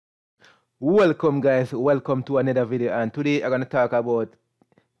Welcome guys, welcome to another video, and today I'm gonna talk about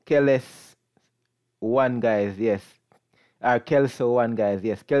KELSO1 guys, yes. Or KELSO1 guys,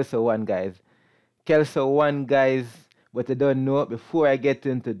 yes, KELSO1 guys. KELSO1 guys, but I don't know, before I get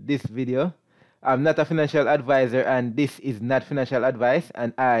into this video, I'm not a financial advisor and this is not financial advice,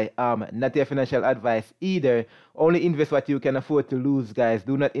 and I am not your financial advice either. Only invest what you can afford to lose, guys.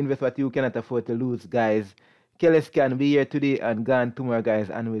 Do not invest what you cannot afford to lose, guys. Keles can be here today and gone tomorrow, guys.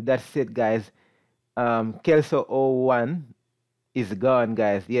 And with that said, guys, KELSO1 is gone,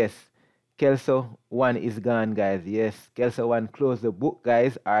 guys. Yes, KELSO1 is gone, guys. Yes, KELSO1 close the book,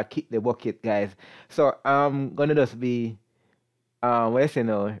 guys, or kick the bucket, guys. So I'm gonna just be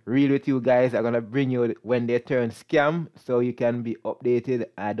real with you guys. I'm gonna bring you when they turn scam, so you can be updated.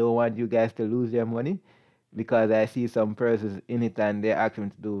 I don't want you guys to lose your money, because I see some persons in it and they're asking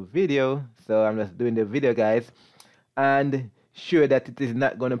to do video. So I'm just doing the video, guys, and sure that it is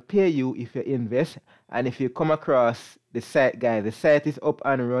not going to pay you if you invest. And if you come across the site, guys, the site is up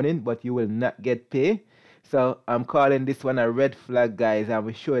and running, but you will not get paid. So I'm calling this one a red flag, guys.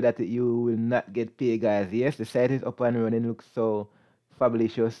 I'm sure that you will not get paid, guys. Yes, the site is up and running, looks so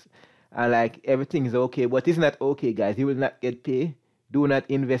fabulous, and like everything is okay, but it's not okay, guys. You will not get paid. Do not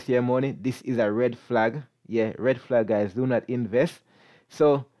invest your money. This is a red flag. Yeah, red flag, guys. Do not invest.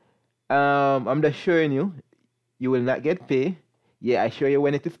 So I'm just showing you, you will not get paid. Yeah, I show you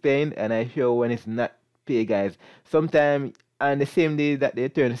when it is paying and I show when it's not paid, guys. Sometime on the same day that they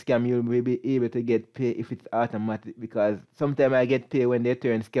turn scam, you'll be able to get paid if it's automatic, because sometimes I get paid when they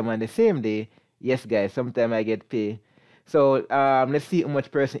turn scam on the same day. Yes, guys, sometimes I get paid. So let's see how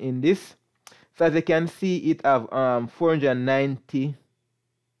much person in this. So as you can see, it have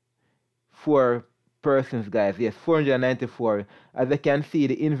 494 persons, guys. Yes, 494. As you can see,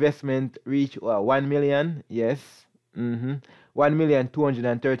 the investment reach 1 million. Yes,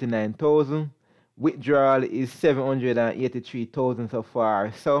 1,239,000. Withdrawal is 783,000 so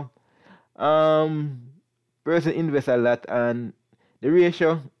far. So person invest a lot, and the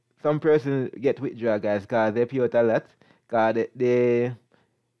ratio, some persons get withdraw, guys, because they pay out a lot, because they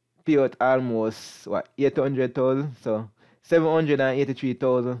pay out almost 800,000. So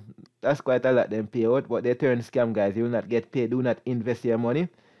 783,000, that's quite a lot them pay out, but they turn scam, guys. You will not get paid. Do not invest your money.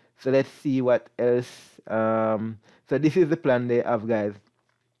 So let's see what else. So this is the plan they have, guys.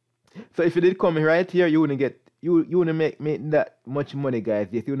 So if you did come right here, you wouldn't get, you wouldn't make that much money, guys.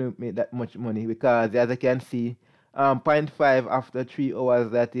 Yes, you wouldn't make that much money, because as I can see, 0.5 after 3 hours,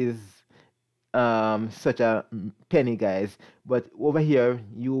 that is such a penny, guys. But over here,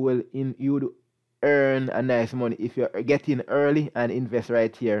 you would earn a nice money if you're getting early and invest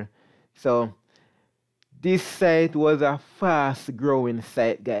right here. So this site was a fast growing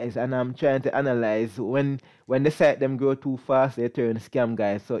site, guys, and I'm trying to analyze when the site them grow too fast, they turn scam,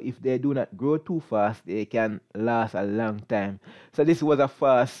 guys. So if they do not grow too fast, they can last a long time. So this was a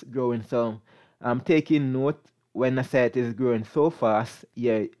fast growing, so I'm taking note when a site is growing so fast.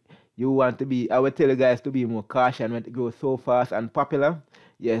 Yeah, you want to be, I would tell you guys to be more cautious when it grows so fast and popular.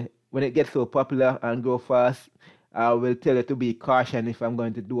 Yeah, when it gets so popular and grow fast, I will tell you to be cautious if I'm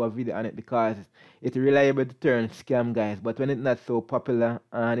going to do a video on it, because it's reliable to turn scam, guys. But when it's not so popular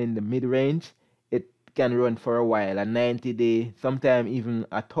and in the mid-range, it can run for a while, a 90-day, sometimes even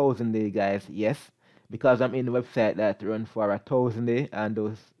 1,000-day, guys. Yes, because I'm in the website that run for 1,000-day, and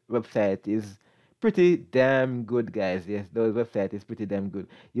those website is pretty damn good, guys. Yes, those website is pretty damn good.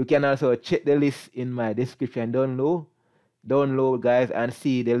 You can also check the list in my description down low, guys, and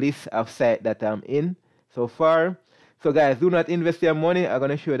see the list of site that I'm in so far. So guys, do not invest your money. I'm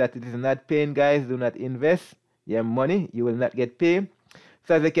gonna show that it is not paying, guys. Do not invest your money. You will not get paid.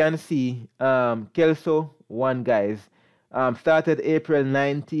 So as you can see, KELSO1, guys, started April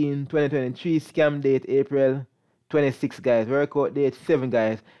 19, 2023. Scam date April 26, guys. Workout date 7,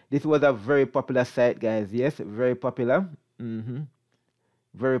 guys. This was a very popular site, guys. Yes, very popular.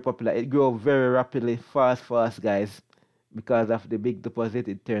 Very popular. It grew very rapidly, fast, guys. Because of the big deposit,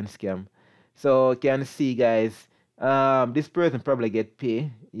 it turned scam. So you can see, guys, this person probably get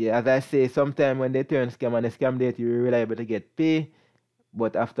paid. Yeah, as I say, sometime when they turn scam on the scam date, you're reliable to get paid,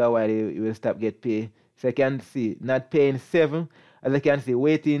 but after a while you will stop get paid. So you can see not paying 7. As I can see,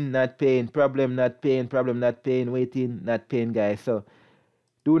 waiting, not paying, problem, not paying, problem, not paying, waiting, not paying, guys. So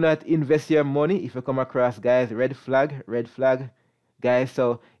do not invest your money if you come across, guys, red flag, guys.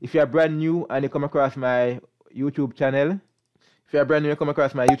 So if you're brand new and you come across my YouTube channel, I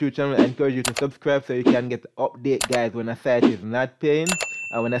encourage you to subscribe so you can get update, guys, when a site is not paying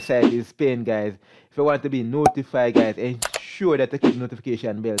and when a site is paying, guys. If you want to be notified, guys, ensure that you click the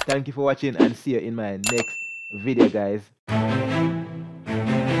notification bell. Thank you for watching, and see you in my next video, guys.